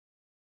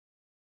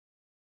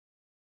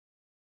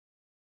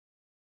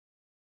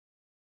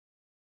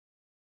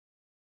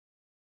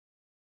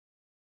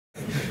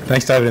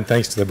Thanks, David, and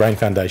thanks to the Brain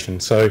Foundation.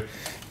 So,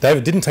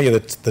 David didn't tell you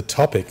the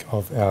topic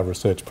of our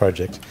research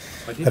project,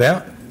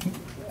 but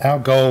our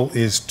goal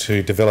is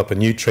to develop a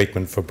new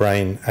treatment for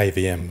brain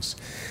AVMs.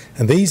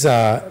 And these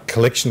are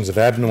collections of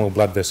abnormal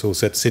blood vessels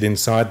that sit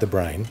inside the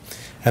brain,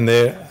 and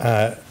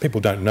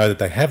people don't know that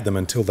they have them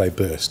until they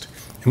burst.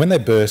 And when they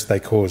burst, they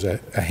cause a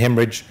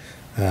hemorrhage,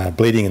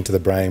 bleeding into the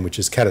brain, which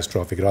is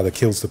catastrophic. It either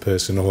kills the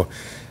person or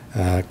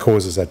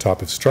causes a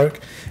type of stroke.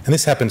 And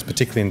this happens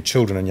particularly in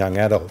children and young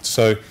adults.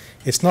 So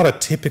it's not a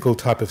typical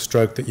type of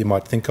stroke that you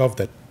might think of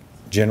that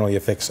generally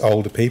affects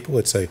older people.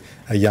 It's a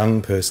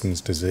young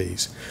person's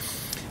disease.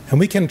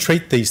 And we can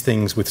treat these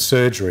things with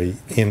surgery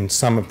in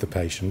some of the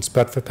patients,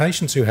 but for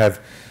patients who have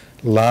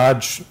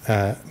large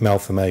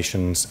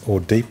malformations or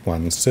deep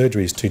ones,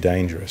 surgery is too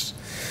dangerous.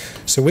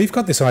 So we've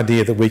got this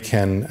idea that we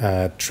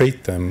can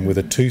treat them with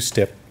a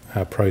two-step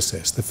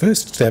process. The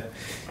first step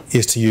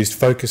is to use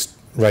focused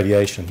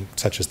radiation,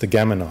 such as the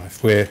gamma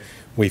knife, where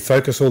we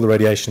focus all the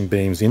radiation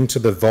beams into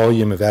the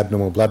volume of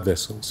abnormal blood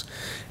vessels.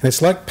 And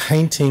it's like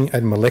painting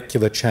a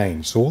molecular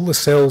change. So all the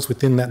cells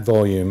within that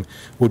volume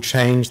will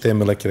change their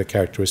molecular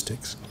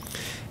characteristics.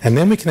 And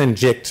then we can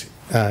inject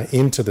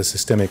into the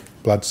systemic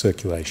blood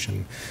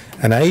circulation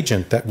an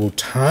agent that will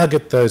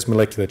target those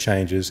molecular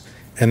changes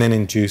and then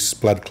induce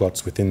blood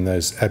clots within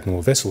those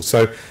abnormal vessels.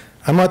 So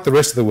unlike the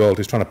rest of the world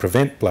who's trying to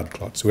prevent blood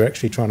clots, we're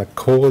actually trying to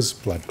cause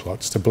blood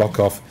clots to block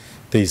off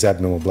these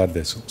abnormal blood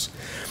vessels.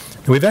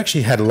 And we've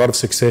actually had a lot of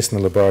success in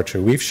the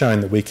laboratory. We've shown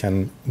that we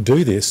can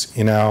do this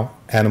in our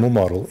animal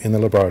model in the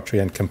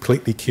laboratory and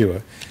completely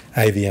cure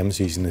AVMs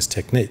using this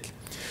technique.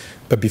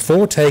 But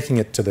before taking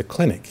it to the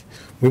clinic,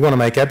 we want to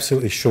make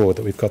absolutely sure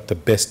that we've got the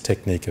best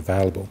technique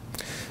available.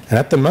 And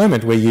at the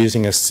moment, we're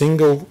using a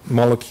single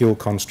molecule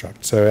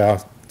construct. So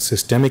our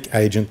systemic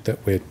agent that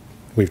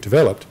we've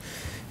developed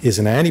is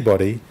an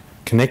antibody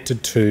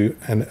connected to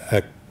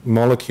a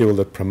molecule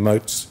that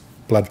promotes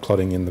blood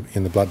clotting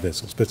in the blood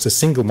vessels, but it's a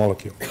single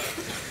molecule.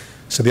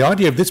 So the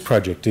idea of this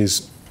project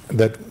is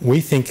that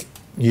we think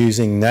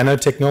using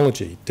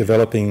nanotechnology,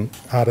 developing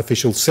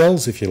artificial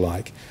cells, if you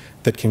like,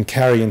 that can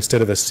carry,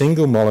 instead of a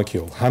single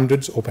molecule,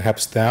 hundreds or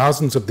perhaps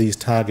thousands of these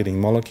targeting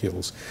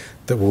molecules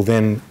that will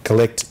then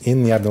collect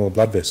in the abnormal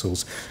blood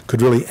vessels,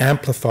 could really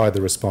amplify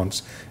the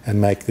response and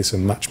make this a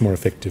much more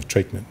effective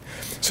treatment.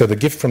 So the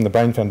gift from the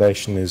Brain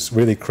Foundation is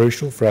really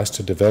crucial for us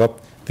to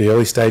develop the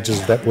early stages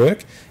of that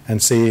work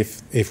and see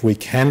if we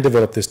can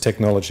develop this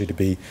technology to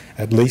be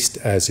at least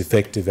as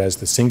effective as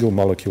the single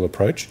molecule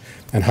approach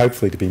and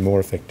hopefully to be more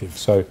effective.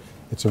 So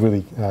it's a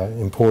really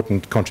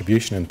important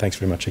contribution, and thanks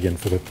very much again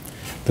for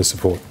the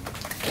support.